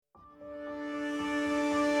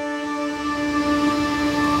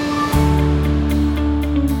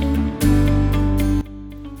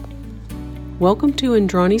Welcome to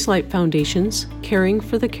Indrani's Light Foundation's Caring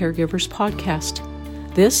for the Caregivers podcast.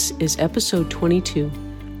 This is episode 22,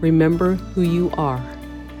 Remember Who You Are.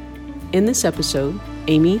 In this episode,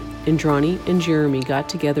 Amy, Indrani, and Jeremy got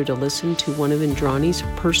together to listen to one of Indrani's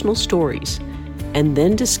personal stories and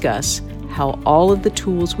then discuss how all of the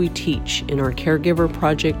tools we teach in our Caregiver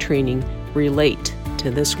Project training relate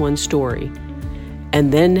to this one story,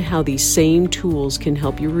 and then how these same tools can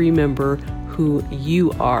help you remember who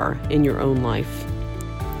you are in your own life.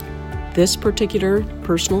 This particular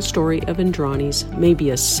personal story of Indrani's may be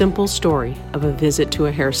a simple story of a visit to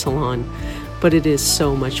a hair salon, but it is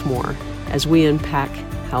so much more as we unpack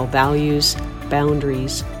how values,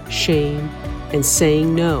 boundaries, shame, and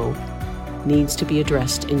saying no needs to be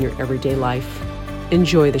addressed in your everyday life.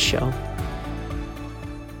 Enjoy the show.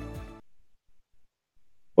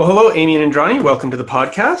 Well, hello, Amy and Indrani. Welcome to the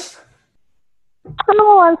podcast.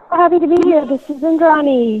 Hello, I'm so happy to be here. This is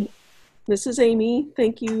Indrani. This is Amy.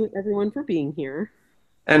 Thank you, everyone, for being here.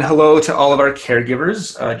 And hello to all of our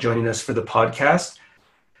caregivers joining us for the podcast.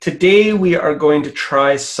 Today, we are going to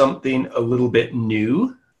try something a little bit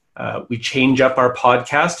new. We change up our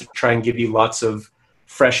podcast to try and give you lots of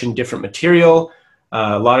fresh and different material.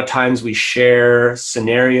 A lot of times we share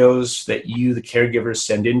scenarios that you, the caregivers,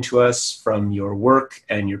 send in to us from your work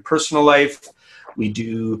and your personal life. We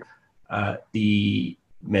do the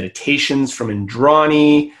meditations from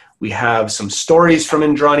Indrani. We have some stories from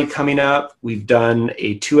Indrani coming up. We've done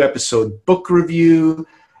a 2-episode book review.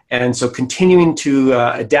 And so continuing to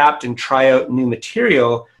adapt and try out new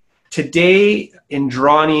material. Today,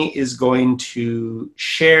 Indrani is going to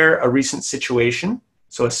share a recent situation,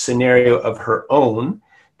 so a scenario of her own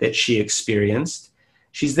that she experienced.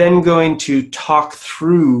 She's then going to talk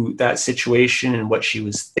through that situation and what she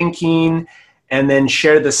was thinking, and then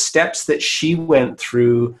share the steps that she went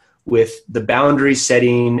through with the boundary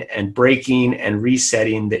setting and breaking and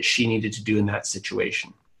resetting that she needed to do in that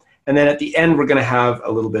situation. And then at the end, we're going to have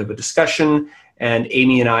a little bit of a discussion, and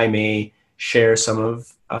Amy and I may share some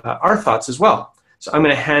of our thoughts as well. So I'm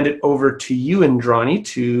going to hand it over to you, Indrani,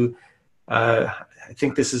 to, I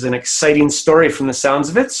think this is an exciting story from the sounds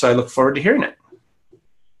of it, so I look forward to hearing it.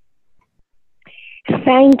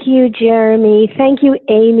 Thank you, Jeremy. Thank you,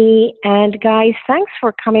 Amy. And guys, thanks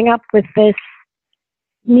for coming up with this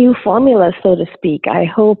new formula, so to speak. I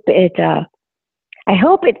hope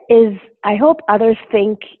others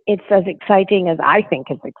think it's as exciting as I think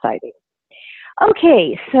it's exciting.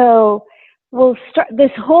 Okay, so we'll start.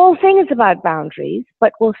 This whole thing is about boundaries,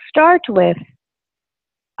 but we'll start with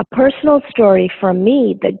a personal story from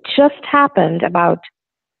me that just happened about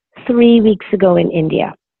 3 weeks ago in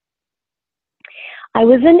India. I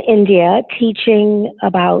was in India teaching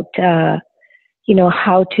about,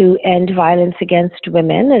 how to end violence against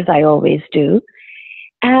women, as I always do.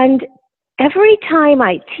 And every time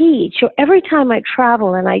I teach, or every time I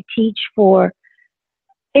travel and I teach for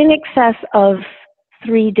in excess of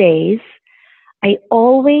 3 days, I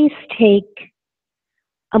always take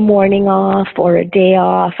a morning off or a day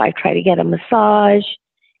off. I try to get a massage.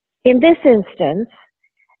 In this instance,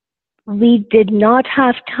 we did not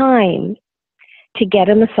have time to get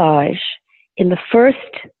a massage in the first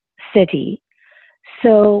city.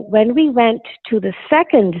 So when we went to the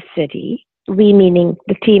second city, we meaning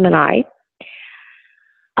the team and I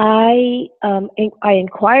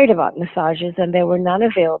inquired about massages and there were none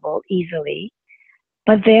available easily,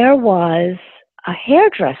 but there was a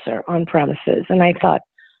hairdresser on premises. And I thought,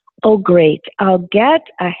 oh great, I'll get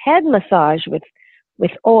a head massage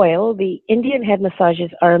with oil. The Indian head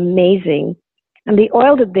massages are amazing. And the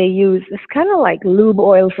oil that they use is kind of like lube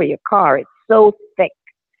oil for your car. It's so thick,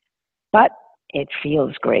 but it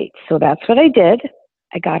feels great. So that's what I did.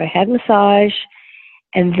 I got a head massage,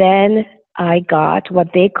 and then I got what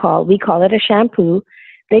we call it a shampoo.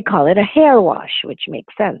 They call it a hair wash, which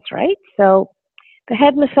makes sense, right? So the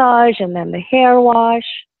head massage and then the hair wash.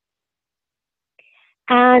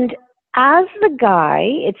 And as the guy,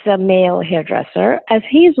 it's a male hairdresser, as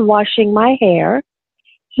he's washing my hair,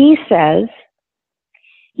 he says,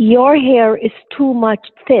 "Your hair is too much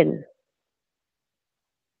thin."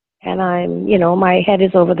 And my head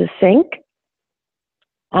is over the sink,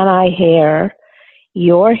 and I hear,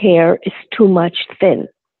 "Your hair is too much thin."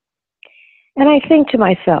 And I think to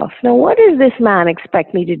myself, now what does this man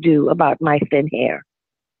expect me to do about my thin hair?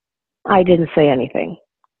 I didn't say anything.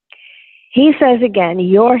 He says again,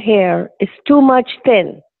 "Your hair is too much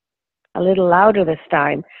thin," a little louder this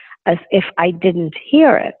time, as if I didn't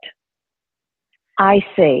hear it. I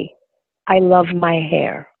say, "I love my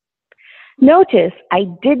hair." Notice I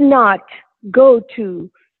did not go to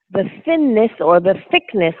the thinness or the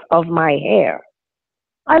thickness of my hair.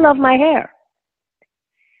 I love my hair.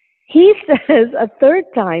 He says a third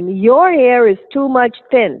time, your hair is too much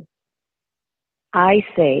thin. I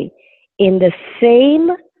say, in the same,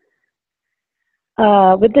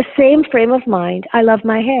 with the same frame of mind, I love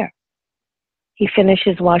my hair. He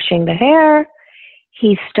finishes washing the hair.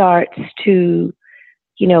 He starts to,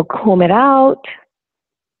 comb it out.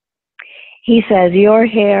 He says, your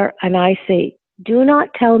hair, and I say, do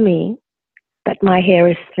not tell me that my hair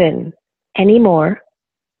is thin anymore.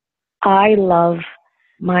 I love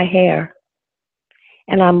my hair.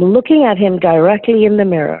 And I'm looking at him directly in the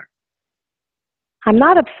mirror. I'm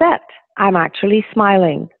not upset. I'm actually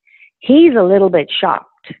smiling. He's a little bit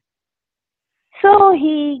shocked. So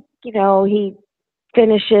he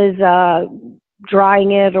finishes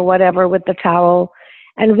drying it or whatever with the towel,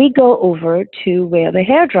 and we go over to where the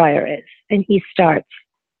hairdryer is, and he starts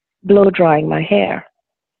blow drying my hair.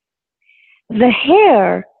 The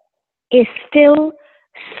hair is still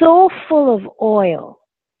so full of oil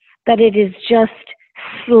that it is just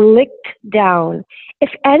slicked down.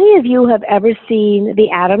 If any of you have ever seen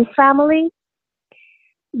The Addams Family,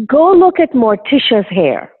 go look at Morticia's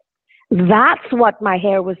hair. That's what my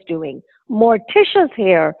hair was doing. Morticia's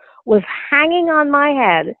hair was hanging on my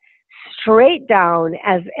head straight down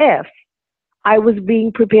as if I was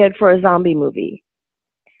being prepared for a zombie movie.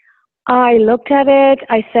 I looked at it.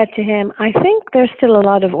 I said to him, I think there's still a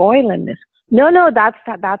lot of oil in this. No, that's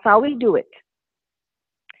how we do it.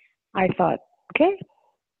 I thought, okay,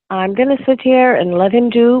 I'm going to sit here and let him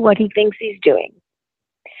do what he thinks he's doing.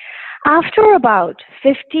 After about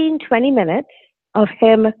 15, 20 minutes of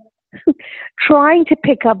him trying to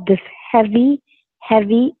pick up this heavy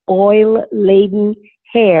oil-laden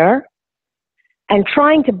hair and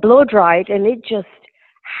trying to blow dry it, and it just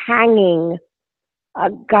hanging.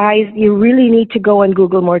 Guys, you really need to go and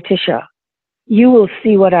Google Morticia. You will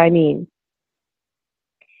see what I mean.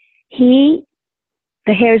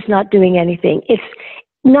 The hair's not doing anything. It's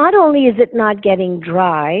not only is it not getting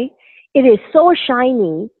dry, it is so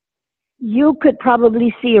shiny, you could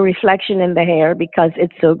probably see a reflection in the hair because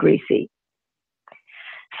it's so greasy.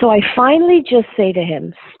 So I finally just say to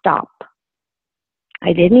him, stop.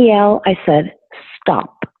 I didn't yell. I said,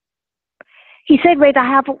 stop. He said, wait,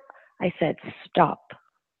 I said, stop.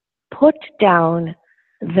 Put down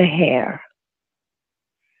the hair.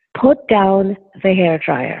 Put down the hair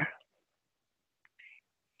dryer.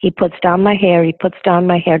 He puts down my hair. He puts down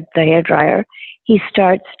the hair dryer. He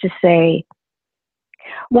starts to say,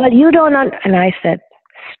 well, you don't and I said,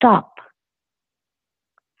 stop.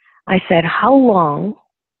 I said, how long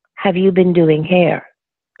have you been doing hair?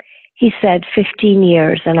 He said, 15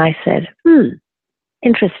 years. And I said,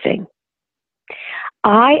 interesting.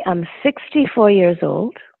 I am 64 years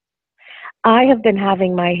old. I have been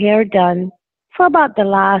having my hair done for about the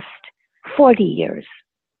last 40 years.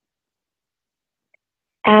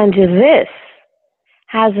 And this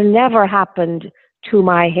has never happened to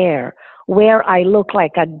my hair where I look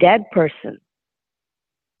like a dead person,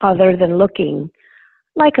 other than looking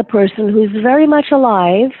like a person who's very much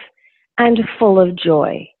alive and full of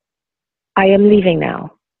joy. I am leaving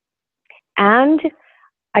now. And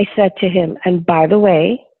I said to him, and by the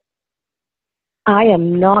way, I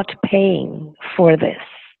am not paying for this.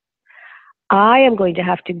 I am going to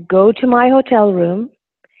have to go to my hotel room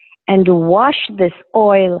and wash this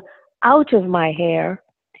oil out of my hair,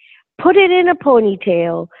 put it in a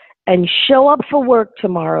ponytail, and show up for work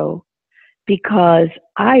tomorrow because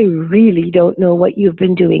I really don't know what you've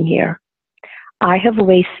been doing here. I have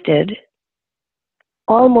wasted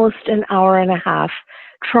almost an hour and a half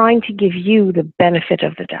trying to give you the benefit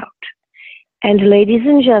of the doubt. And ladies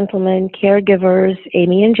and gentlemen, caregivers,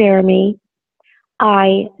 Amy and Jeremy,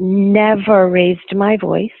 I never raised my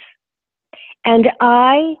voice, and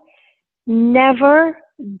I never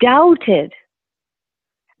doubted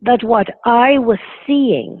that what I was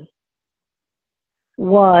seeing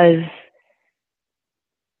was,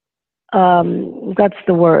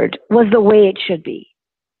 was the way it should be.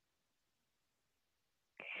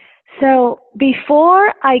 So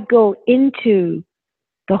before I go into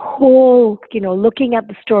the whole, looking at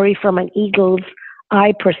the story from an eagle's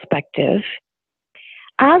eye perspective,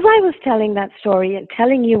 as I was telling that story and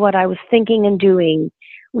telling you what I was thinking and doing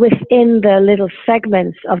within the little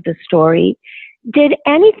segments of the story, did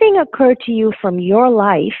anything occur to you from your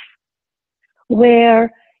life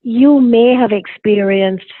where you may have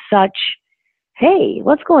experienced such, hey,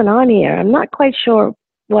 what's going on here? I'm not quite sure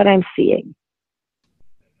what I'm seeing.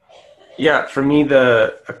 Yeah, for me,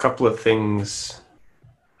 a couple of things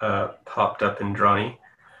popped up in Drawny.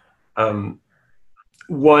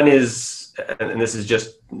 One is, and this is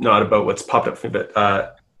just not about what's popped up for me,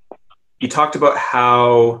 but you talked about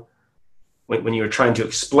how when you were trying to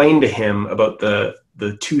explain to him about the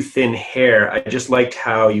too thin hair, I just liked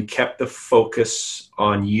how you kept the focus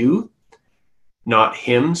on you, not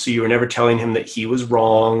him. So you were never telling him that he was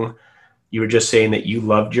wrong. You were just saying that you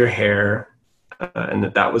loved your hair and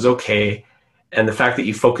that was okay. And the fact that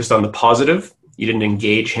you focused on the positive, you didn't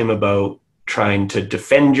engage him about trying to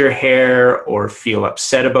defend your hair or feel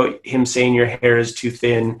upset about him saying your hair is too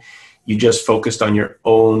thin. You just focused on your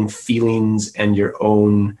own feelings and your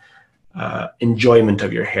own enjoyment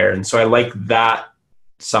of your hair. And so I like that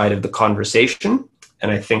side of the conversation. And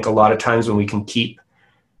I think a lot of times when we can keep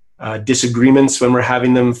disagreements, when we're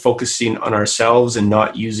having them, focusing on ourselves and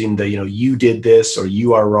not using the, you did this or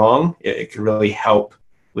you are wrong, it can really help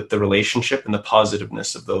with the relationship and the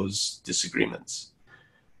positiveness of those disagreements.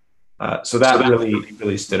 So that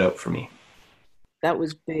really stood out for me. That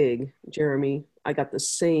was big, Jeremy. I got the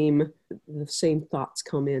same thoughts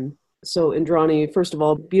come in. So Indrani, first of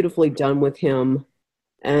all, beautifully done with him.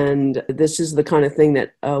 And this is the kind of thing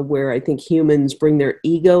that where I think humans bring their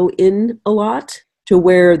ego in a lot, to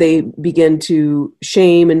where they begin to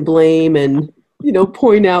shame and blame and,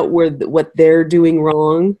 point out what they're doing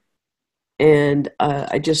wrong. And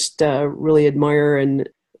I just really admire and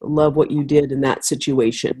love what you did in that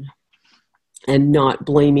situation, and not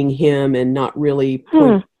blaming him and not really.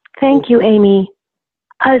 Thank you, Amy.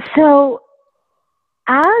 So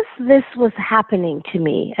as this was happening to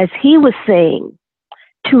me, as he was saying,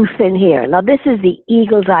 too thin hair. Now, this is the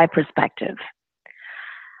eagle's eye perspective.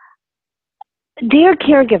 Dear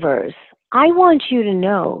caregivers, I want you to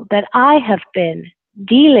know that I have been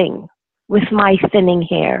dealing with my thinning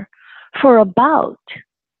hair for about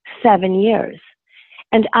 7 years.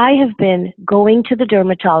 And I have been going to the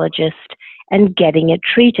dermatologist and getting it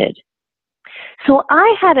treated. So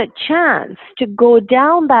I had a chance to go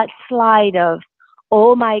down that slide of,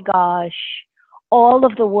 oh my gosh, all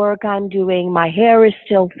of the work I'm doing, my hair is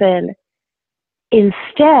still thin.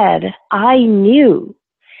 Instead, I knew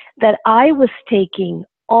that I was taking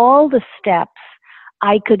all the steps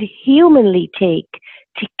I could humanly take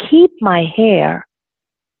to keep my hair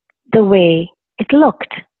the way it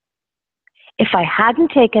looked. If I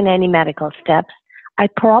hadn't taken any medical steps, I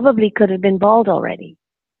probably could have been bald already.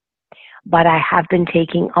 But I have been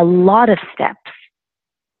taking a lot of steps.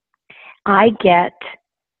 I get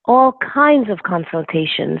all kinds of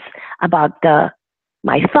consultations about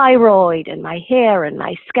my thyroid and my hair and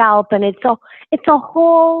my scalp, and it's a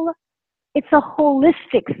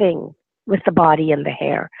holistic thing with the body and the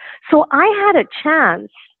hair. So I had a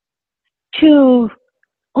chance to,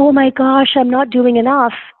 oh my gosh, I'm not doing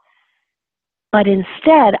enough. But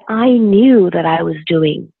instead, I knew that I was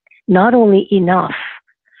doing not only enough,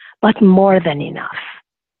 but more than enough.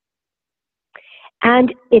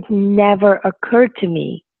 And it never occurred to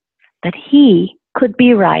me that he could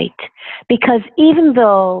be right, because even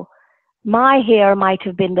though my hair might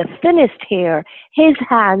have been the thinnest hair his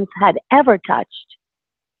hands had ever touched,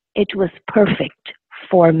 it was perfect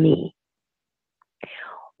for me.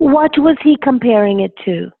 What was he comparing it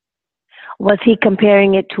to? Was he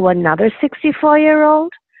comparing it to another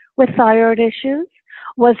 64-year-old with thyroid issues?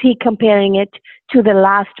 Was he comparing it to the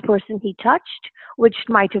last person he touched, which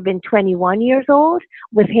might have been 21 years old,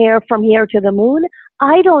 with hair from here to the moon?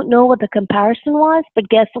 I don't know what the comparison was, but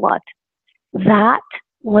guess what? That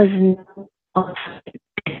was not.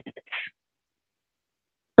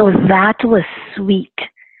 So that was sweet.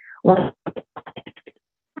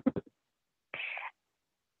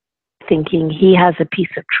 Thinking he has a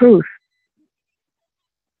piece of truth.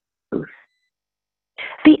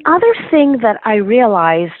 The other thing that I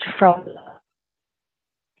realized from,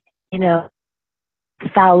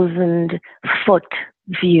 1,000-foot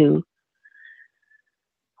view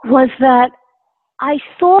was that I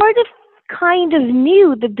sort of kind of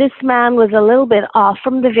knew that this man was a little bit off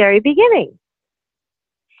from the very beginning.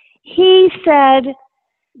 He said,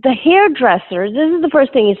 the hairdresser, this is the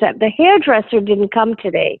first thing he said, the hairdresser didn't come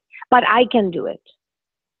today, but I can do it.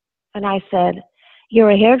 And I said, you're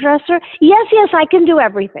a hairdresser? Yes, I can do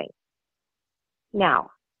everything.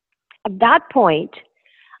 Now, at that point,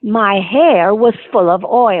 my hair was full of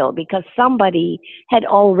oil because somebody had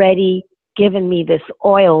already given me this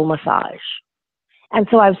oil massage. And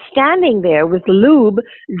so I was standing there with lube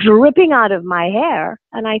dripping out of my hair.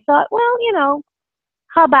 And I thought, well,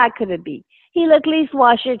 how bad could it be? He'll at least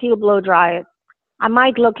wash it. He'll blow dry it. I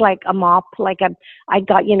might look like a mop, like I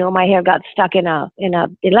got, my hair got stuck in a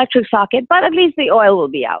electric socket, but at least the oil will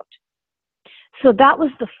be out. So that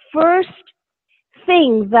was the first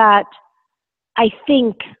thing that I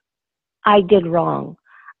think I did wrong.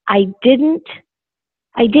 I didn't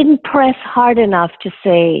press hard enough to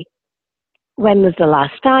say, When was the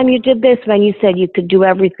last time you did this? When you said you could do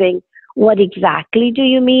everything, what exactly do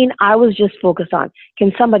you mean? I was just focused on,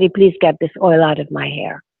 can somebody please get this oil out of my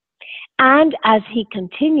hair? And as he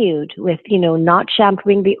continued with, not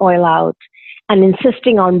shampooing the oil out and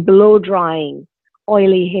insisting on blow drying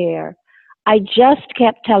oily hair, I just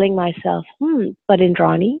kept telling myself, but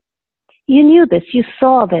Indrani, you knew this, you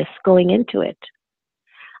saw this going into it.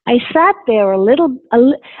 I sat there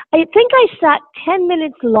I think I sat 10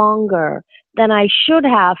 minutes longer than I should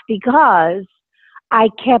have because I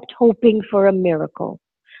kept hoping for a miracle.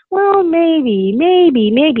 Well, maybe,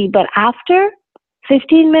 but after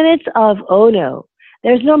 15 minutes of, oh no,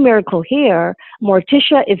 there's no miracle here.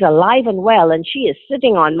 Morticia is alive and well and she is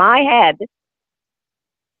sitting on my head.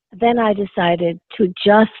 Then I decided to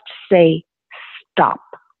just say, stop.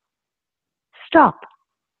 Stop.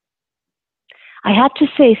 I had to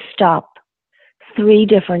say stop 3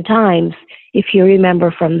 different times, if you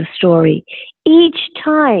remember from the story. Each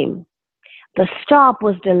time, the stop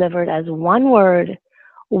was delivered as one word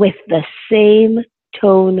with the same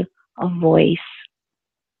tone of voice.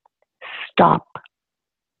 Stop.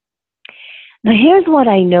 Now, here's what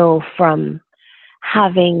I know from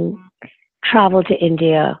having traveled to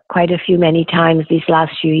India many times these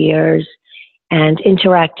last few years and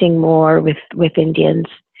interacting more with Indians.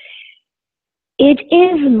 It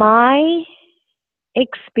is my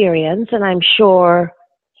experience, and I'm sure,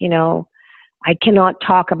 I cannot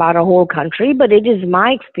talk about a whole country, but it is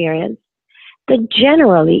my experience that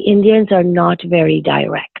generally Indians are not very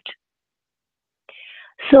direct.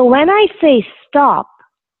 So when I say stop,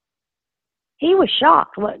 he was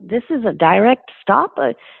shocked. What, this is a direct stop?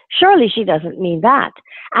 Surely she doesn't mean that.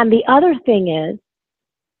 And the other thing is,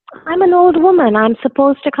 I'm an old woman. I'm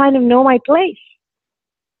supposed to kind of know my place.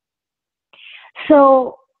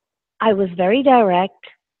 So I was very direct,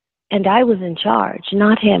 and I was in charge,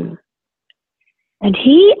 not him. And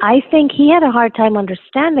I think he had a hard time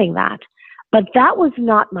understanding that. But that was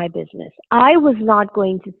not my business. I was not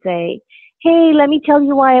going to say, hey, let me tell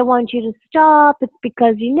you why I want you to stop. It's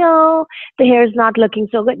because, the hair's not looking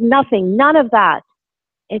so good. Nothing, none of that.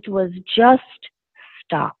 It was just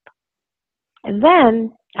stop. And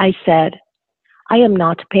then I said, I am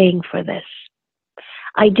not paying for this.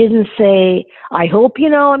 I didn't say, I hope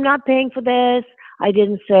I'm not paying for this. I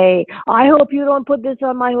didn't say, I hope you don't put this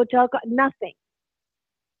on my hotel card. Nothing.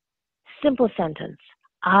 Simple sentence.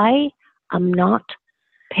 I am not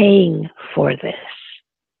paying for this.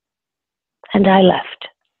 And I left.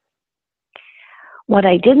 What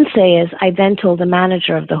I didn't say is, I then told the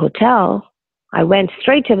manager of the hotel, I went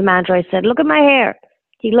straight to the manager. I said, look at my hair.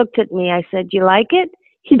 He looked at me. I said, do you like it?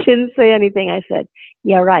 He didn't say anything. I said,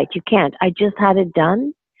 yeah, right, you can't. I just had it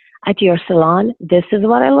done at your salon. This is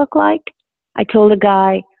what I look like. I told the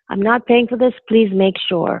guy, I'm not paying for this. Please make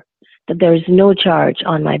sure that there is no charge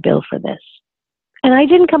on my bill for this. And I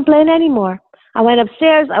didn't complain anymore. I went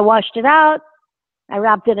upstairs. I washed it out. I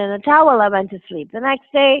wrapped it in a towel. I went to sleep. The next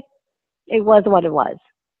day, it was what it was.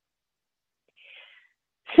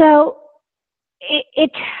 So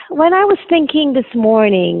when I was thinking this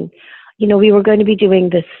morning, we were going to be doing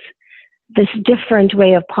this different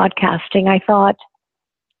way of podcasting, I thought,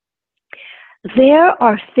 there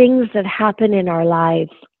are things that happen in our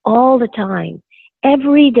lives all the time,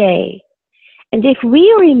 every day. And if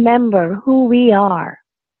we remember who we are,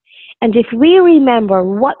 and if we remember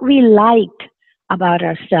what we liked about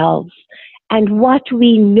ourselves and what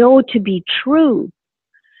we know to be true,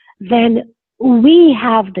 then we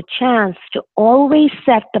have the chance to always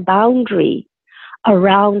set the boundary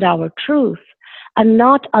around our truth and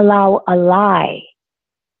not allow a lie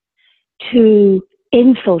to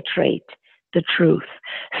infiltrate the truth.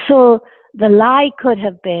 So the lie could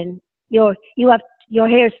have been, your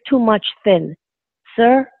hair's too much thin.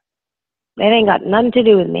 Sir, it ain't got nothing to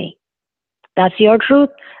do with me. That's your truth.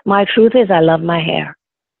 My truth is I love my hair.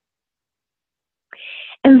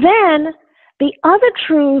 And then the other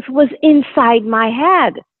truth was inside my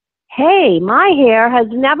head. Hey, my hair has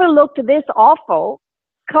never looked this awful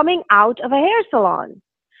coming out of a hair salon.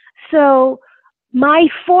 So my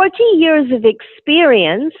 40 years of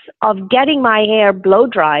experience of getting my hair blow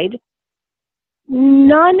dried,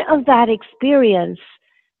 none of that experience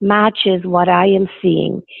matches what I am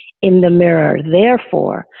seeing in the mirror.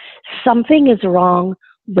 Therefore, something is wrong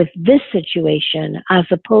with this situation as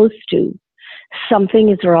opposed to something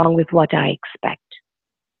is wrong with what I expect.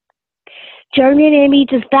 Jeremy and Amy,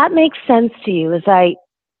 does that make sense to you as I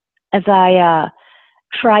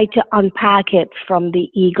try to unpack it from the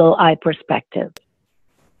eagle eye perspective?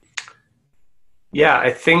 Yeah,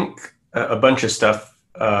 I think a bunch of stuff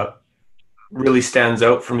really stands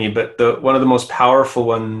out for me, but one of the most powerful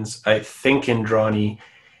ones I think in Drawny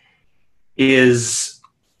is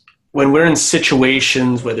when we're in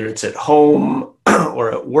situations, whether it's at home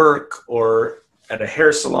or at work or at a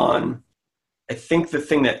hair salon. I think the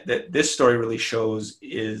thing that this story really shows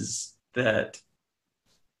is that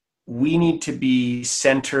we need to be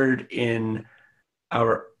centered in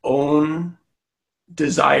our own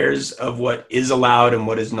desires of what is allowed and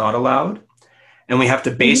what is not allowed. And we have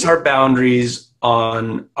to base our boundaries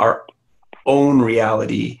on our own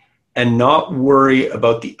reality and not worry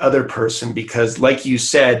about the other person, because like you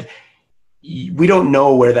said, we don't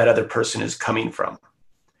know where that other person is coming from.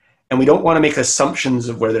 And we don't want to make assumptions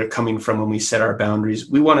of where they're coming from when we set our boundaries.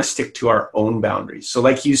 We want to stick to our own boundaries. So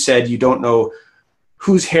like you said, you don't know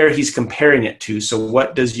whose hair he's comparing it to. So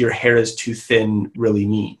what does your hair is too thin really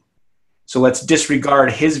mean? So let's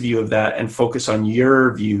disregard his view of that and focus on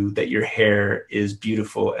your view that your hair is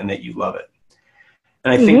beautiful and that you love it.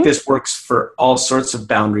 And I think this works for all sorts of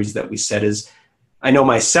boundaries that we set. Is I know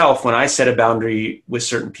myself, when I set a boundary with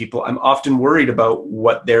certain people, I'm often worried about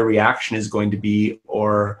what their reaction is going to be,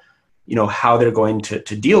 or, you know, how they're going to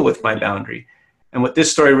deal with my boundary. And what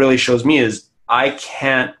this story really shows me is I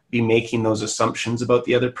can't be making those assumptions about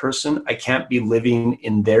the other person. I can't be living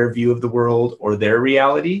in their view of the world or their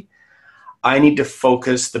reality. I need to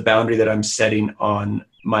focus the boundary that I'm setting on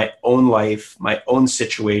my own life, my own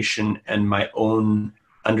situation, and my own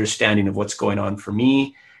understanding of what's going on for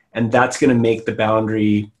me. And that's going to make the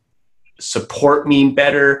boundary support me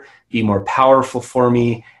better, be more powerful for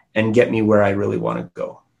me, and get me where I really want to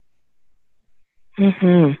go.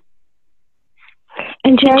 Mm-hmm.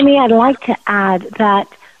 And Jeremy, I'd like to add that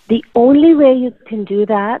the only way you can do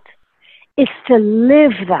that is to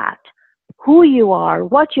live that, who you are,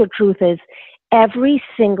 what your truth is, every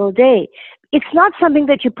single day. It's not something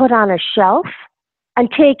that you put on a shelf and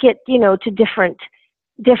take it, you know, to different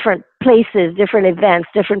places, different events,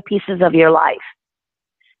 different pieces of your life.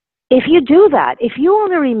 If you do that, if you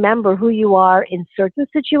only remember who you are in certain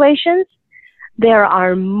situations, there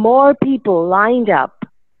are more people lined up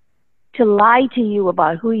to lie to you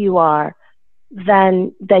about who you are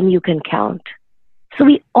than you can count. So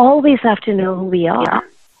we always have to know who we are.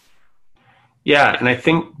 Yeah, and I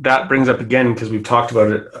think that brings up again, because we've talked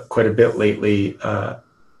about it quite a bit lately,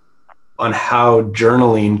 on how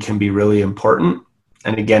journaling can be really important.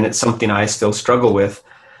 And again, it's something I still struggle with.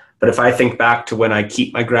 But if I think back to when I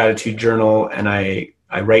keep my gratitude journal and I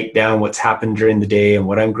write down what's happened during the day and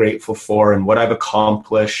what I'm grateful for and what I've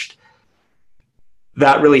accomplished,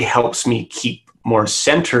 that really helps me keep more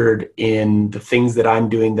centered in the things that I'm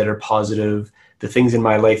doing that are positive, the things in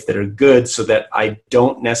my life that are good, so that I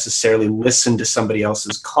don't necessarily listen to somebody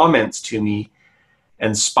else's comments to me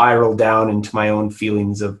and spiral down into my own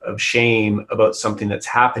feelings of shame about something that's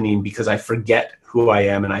happening, because I forget who I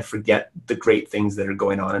am and I forget the great things that are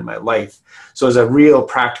going on in my life. So as a real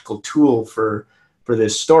practical tool for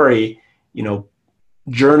this story, you know,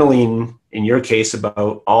 journaling in your case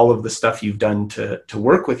about all of the stuff you've done to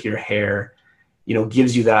work with your hair, you know,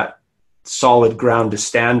 gives you that solid ground to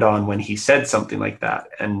stand on when he said something like that.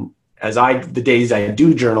 And as the days I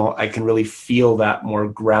do journal, I can really feel that more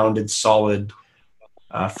grounded, solid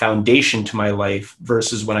foundation to my life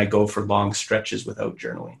versus when I go for long stretches without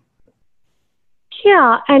journaling.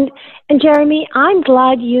 Yeah, and Jeremy, I'm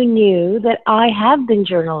glad you knew that I have been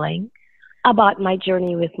journaling about my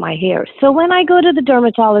journey with my hair. So when I go to the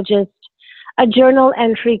dermatologist, a journal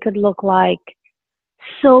entry could look like,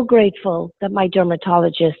 so grateful that my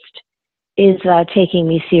dermatologist is taking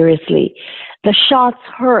me seriously. The shots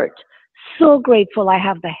hurt. So grateful I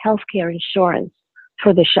have the healthcare insurance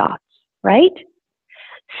for the shots, right?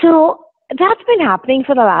 So that's been happening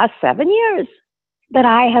for the last 7 years, that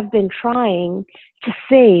I have been trying to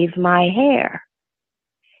save my hair.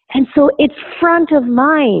 And so it's front of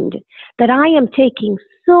mind that I am taking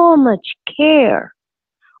so much care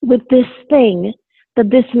with this thing that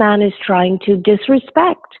this man is trying to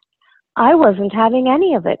disrespect. I wasn't having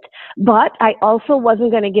any of it, but I also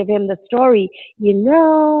wasn't going to give him the story. You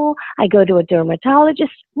know, I go to a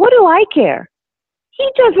dermatologist. What do I care? He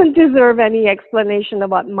doesn't deserve any explanation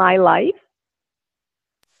about my life.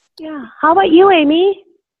 Yeah. How about you, Amy?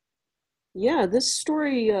 Yeah, this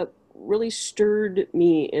story really stirred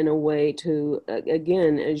me in a way to,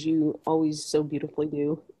 again, as you always so beautifully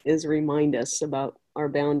do, is remind us about our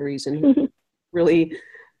boundaries and really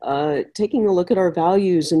taking a look at our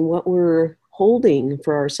values and what we're holding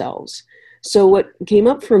for ourselves. So what came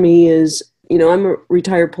up for me is, you know, I'm a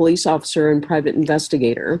retired police officer and private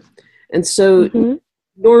investigator. And so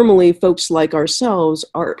normally folks like ourselves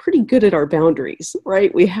are pretty good at our boundaries,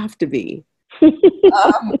 right? We have to be.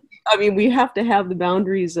 I mean, we have to have the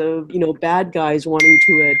boundaries of, bad guys wanting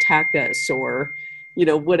to attack us or,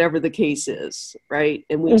 whatever the case is, right?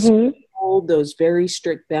 And we hold those very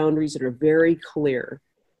strict boundaries that are very clear.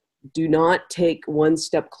 Do not take one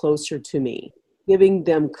step closer to me, giving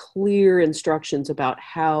them clear instructions about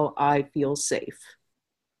how I feel safe.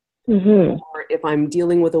 Or if I'm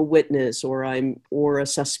dealing with a witness or a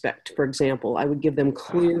suspect, for example, I would give them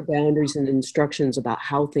clear boundaries and instructions about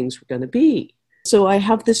how things were going to be. So I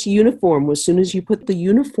have this uniform. As soon as you put the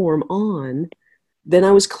uniform on, then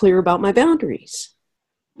I was clear about my boundaries.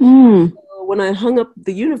 So when I hung up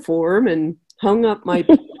the uniform and hung up my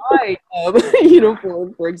PI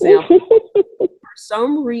uniform, for example, for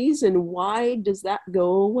some reason, why does that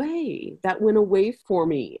go away? That went away for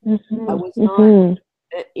me. I was not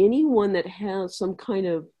anyone that has some kind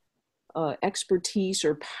of expertise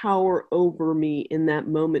or power over me in that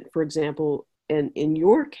moment, for example. And in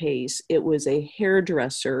your case, it was a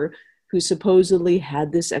hairdresser who supposedly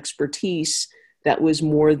had this expertise that was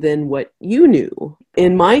more than what you knew.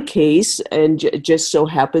 In my case, and just so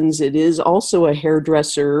happens it is also a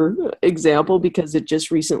hairdresser example because it just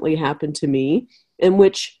recently happened to me, in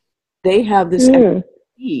which they have this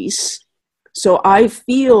expertise. So I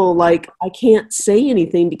feel like I can't say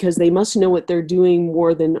anything because they must know what they're doing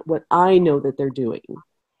more than what I know that they're doing.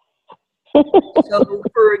 So,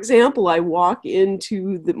 for example, I walk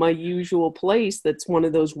into my usual place that's one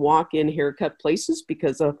of those walk-in haircut places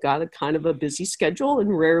because I've got a kind of a busy schedule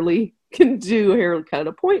and rarely can do haircut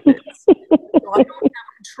appointments. So I don't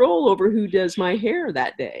have control over who does my hair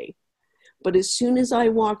that day. But as soon as I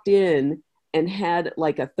walked in and had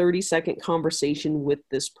like a 30-second conversation with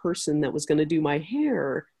this person that was going to do my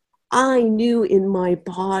hair, I knew in my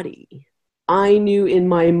body, I knew in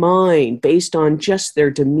my mind, based on just their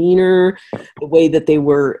demeanor, the way that they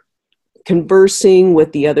were conversing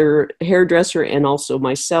with the other hairdresser and also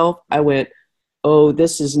myself, I went, oh,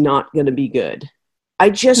 this is not going to be good. I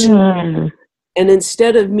just, and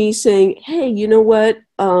instead of me saying, hey, you know what?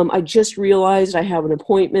 I just realized I have an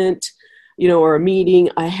appointment, or a meeting,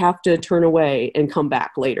 I have to turn away and come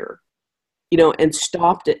back later, and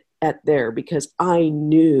stopped it at there because I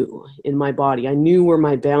knew in my body, I knew where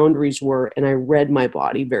my boundaries were and I read my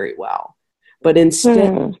body very well. But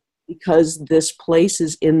instead, because this place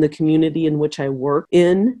is in the community in which I work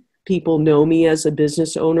in, people know me as a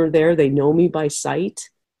business owner there. They know me by sight.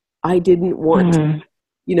 I didn't want to,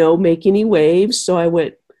 make any waves. So I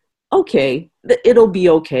went, okay, it'll be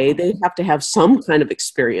okay. They have to have some kind of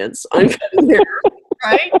experience on cutting hair,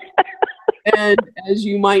 right? And as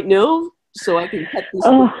you might know, so I can cut this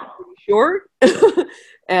short,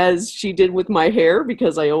 as she did with my hair,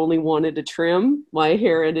 because I only wanted to trim. My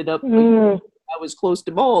hair ended up, I was close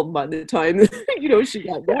to bald by the time, she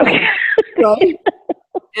got done, right?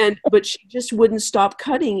 But she just wouldn't stop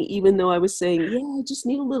cutting, even though I was saying, yeah, I just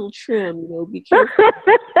need a little trim, be careful.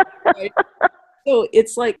 Right? So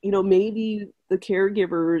it's like, maybe the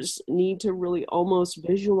caregivers need to really almost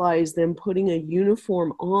visualize them putting a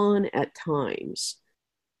uniform on at times.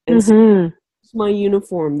 And say, this is my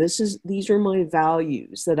uniform. These are my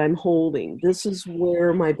values that I'm holding. This is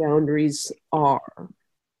where my boundaries are.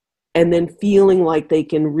 And then feeling like they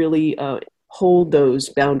can really hold those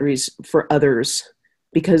boundaries for others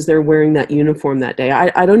because they're wearing that uniform that day.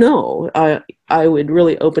 I don't know. I would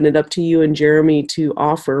really open it up to you and Jeremy to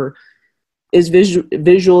offer, is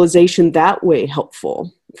visualization that way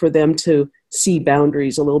helpful for them to see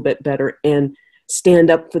boundaries a little bit better and stand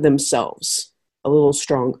up for themselves a little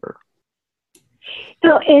stronger?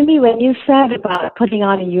 So, Amy, when you said about putting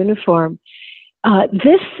on a uniform,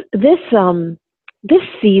 this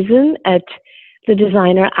season at the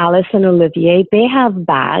designer Alice and Olivier, they have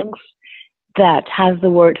bags that has the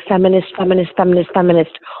word feminist, feminist, feminist,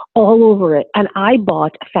 feminist all over it. And I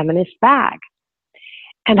bought a feminist bag.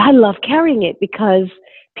 And I love carrying it because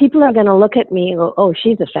people are going to look at me and go, oh,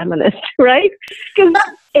 she's a feminist, right? Because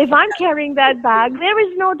if I'm carrying that bag, there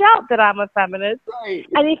is no doubt that I'm a feminist. Right.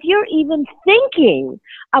 And if you're even thinking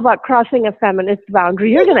about crossing a feminist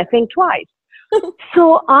boundary, you're going to think twice.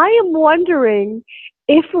 So I am wondering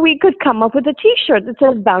if we could come up with a T-shirt that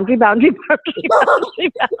says boundary, boundary, boundary,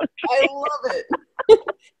 boundary, boundary. I love it.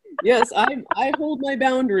 Yes, I hold my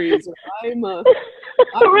boundaries.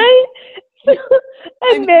 Right?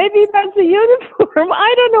 And maybe that's a uniform,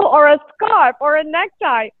 I don't know, or a scarf or a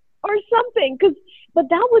necktie or something. But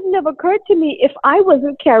that wouldn't have occurred to me if I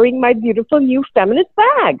wasn't carrying my beautiful new feminist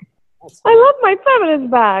bag. I love my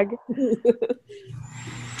feminist bag.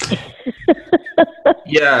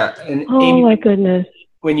 Yeah. And oh, Amy, my goodness.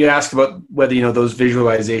 when you ask about whether, those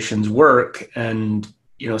visualizations work, and,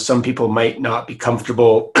 some people might not be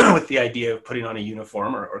comfortable with the idea of putting on a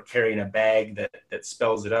uniform or carrying a bag that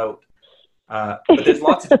spells it out. But there's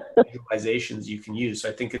lots of visualizations you can use. So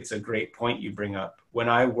I think it's a great point you bring up. When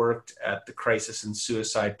I worked at the crisis and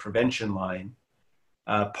suicide prevention line,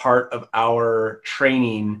 part of our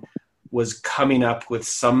training was coming up with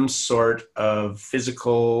some sort of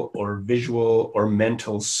physical or visual or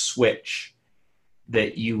mental switch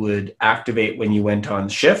that you would activate when you went on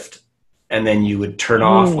shift, and then you would turn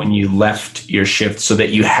off when you left your shift, so that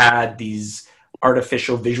you had these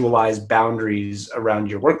artificial visualized boundaries around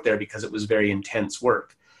your work there, because it was very intense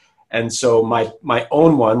work. And so my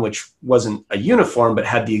own one, which wasn't a uniform but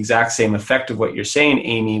had the exact same effect of what you're saying,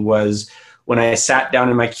 Amy, was when I sat down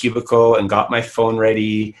in my cubicle and got my phone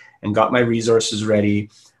ready and got my resources ready,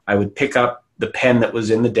 I would pick up the pen that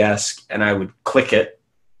was in the desk and I would click it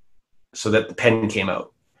so that the pen came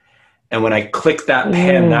out. And when I clicked that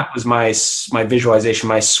pen, that was my visualization,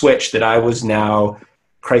 my switch, that I was now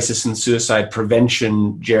crisis and suicide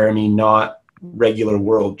prevention Jeremy, not regular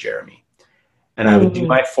world Jeremy. And I would do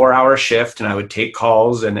my 4-hour shift, and I would take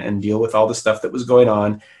calls and deal with all the stuff that was going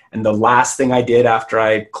on. And the last thing I did after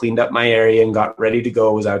I cleaned up my area and got ready to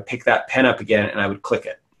go was I would pick that pen up again and I would click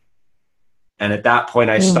it. And at that point,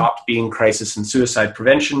 I stopped being crisis and suicide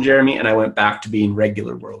prevention Jeremy, and I went back to being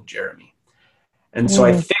regular world Jeremy. And so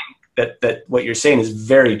I think that what you're saying is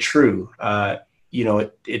very true.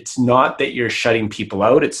 It's not that you're shutting people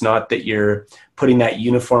out. It's not that you're putting that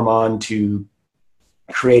uniform on to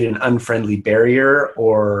create an unfriendly barrier,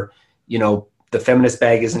 or, the feminist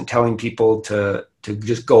bag isn't telling people to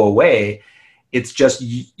just go away. It's just,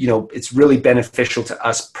 it's really beneficial to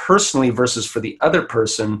us personally versus for the other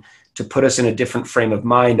person, to put us in a different frame of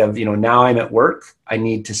mind of, now I'm at work, I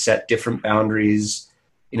need to set different boundaries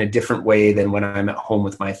in a different way than when I'm at home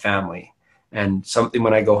with my family. And something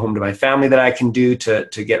when I go home to my family that I can do to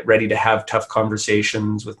get ready to have tough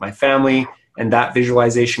conversations with my family, and that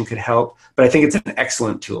visualization could help. But I think it's an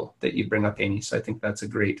excellent tool that you bring up, Amy. So I think that's a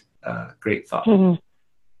great thought.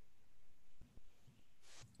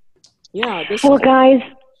 Yeah. Guys.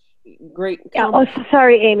 Great.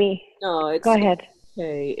 Sorry, Amy. No, go ahead.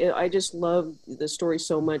 Okay. I just love the story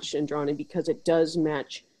so much, Andrani, because it does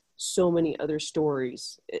match so many other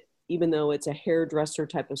stories, even though it's a hairdresser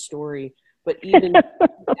type of story. But even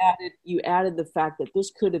you added the fact that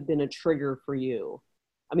this could have been a trigger for you.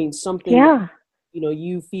 I mean, something that,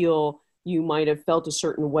 you feel you might have felt a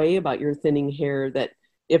certain way about your thinning hair, that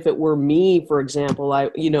if it were me, for example,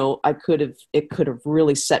 it could have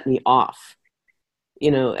really set me off,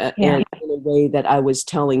 and in a way that I was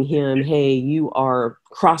telling him, hey, you are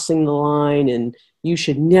crossing the line and you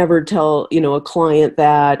should never tell, a client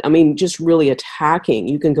that. I mean, just really attacking.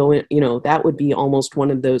 You can go in, that would be almost one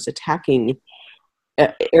of those attacking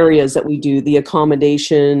areas that we do, the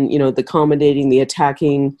accommodation, the accommodating, the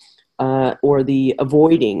attacking, or the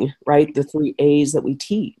avoiding, right? The 3 A's that we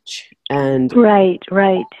teach. And right.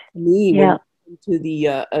 Me, to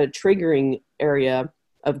the triggering area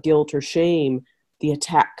of guilt or shame, the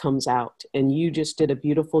attack comes out, and you just did a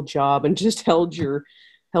beautiful job and just held your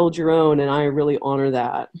own, and I really honor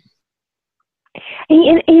that.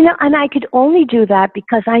 And I could only do that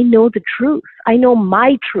because I know the truth. I know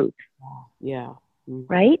my truth. Yeah. Mm-hmm.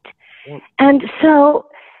 Right? Yeah. And so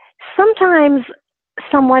sometimes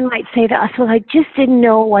someone might say to us, well, I just didn't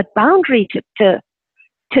know what boundary to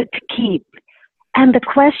keep. And the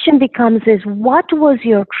question becomes is, what was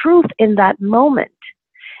your truth in that moment?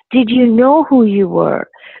 Did you know who you were?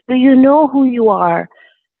 Do you know who you are?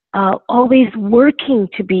 Always working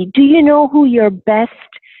to be? Do you know who your best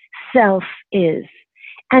self is?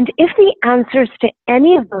 And if the answers to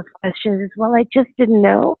any of those questions is, well, I just didn't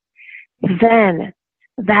know, then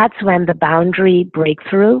that's when the boundary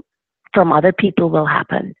breakthrough from other people will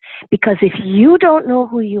happen. Because if you don't know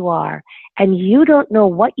who you are, and you don't know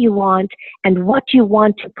what you want and what you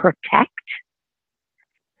want to protect,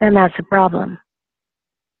 then that's a problem.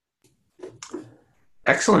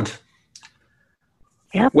 Excellent.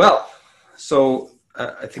 Yep. Well, so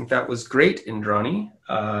I think that was great, Indrani.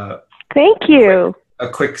 Thank you. A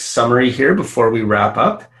quick summary here before we wrap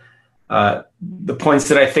up. The points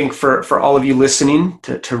that I think for all of you listening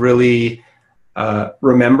to really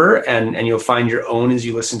remember, and you'll find your own as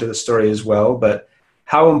you listen to the story as well, but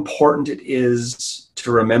how important it is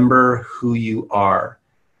to remember who you are.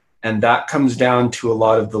 And that comes down to a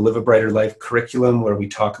lot of the Live a Brighter Life curriculum, where we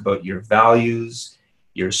talk about your values,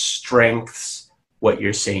 your strengths, what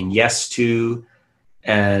you're saying yes to,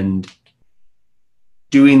 and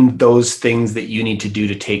doing those things that you need to do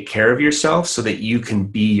to take care of yourself so that you can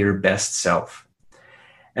be your best self.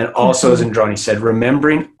 And also, as Indrani said,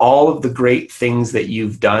 remembering all of the great things that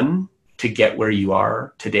you've done to get where you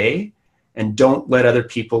are today. And don't let other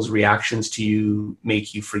people's reactions to you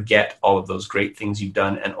make you forget all of those great things you've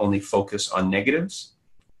done and only focus on negatives.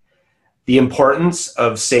 The importance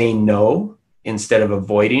of saying no instead of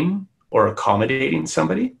avoiding or accommodating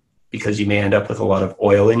somebody, because you may end up with a lot of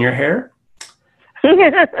oil in your hair.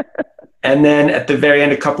 And then at the very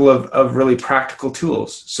end, a couple of really practical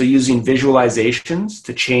tools. So using visualizations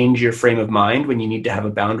to change your frame of mind when you need to have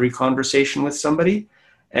a boundary conversation with somebody,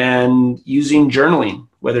 and using journaling,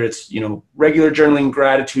 whether it's, regular journaling,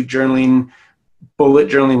 gratitude journaling, bullet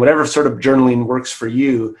journaling, whatever sort of journaling works for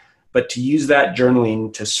you, but to use that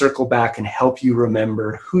journaling to circle back and help you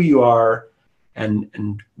remember who you are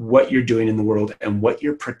and what you're doing in the world and what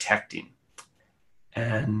you're protecting.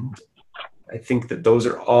 And I think that those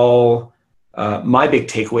are all my big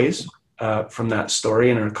takeaways from that story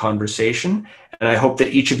and our conversation. And I hope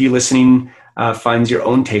that each of you listening finds your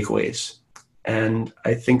own takeaways. And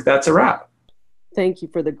I think that's a wrap. Thank you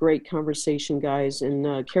for the great conversation, guys. And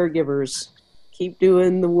caregivers, keep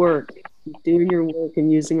doing the work, keep doing your work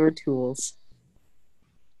and using our tools.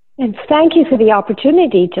 And thank you for the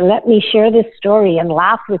opportunity to let me share this story and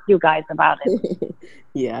laugh with you guys about it.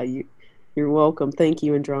 Yeah, you're welcome. Thank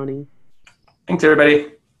you, Indrani. Thanks,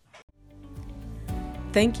 everybody.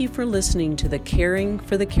 Thank you for listening to the Caring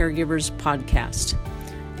for the Caregivers podcast.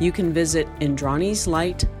 You can visit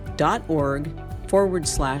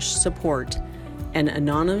indranislight.org/support and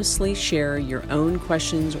anonymously share your own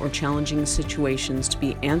questions or challenging situations to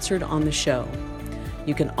be answered on the show.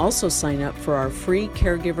 You can also sign up for our free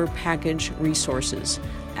caregiver package resources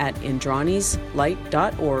at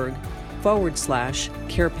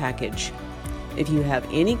indranislight.org/care package. If you have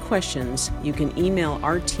any questions, you can email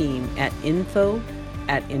our team at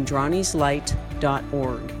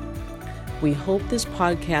info@indranislight.org. We hope this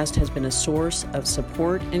podcast has been a source of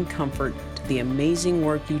support and comfort to the amazing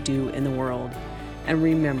work you do in the world. And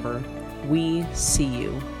remember, we see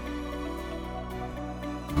you.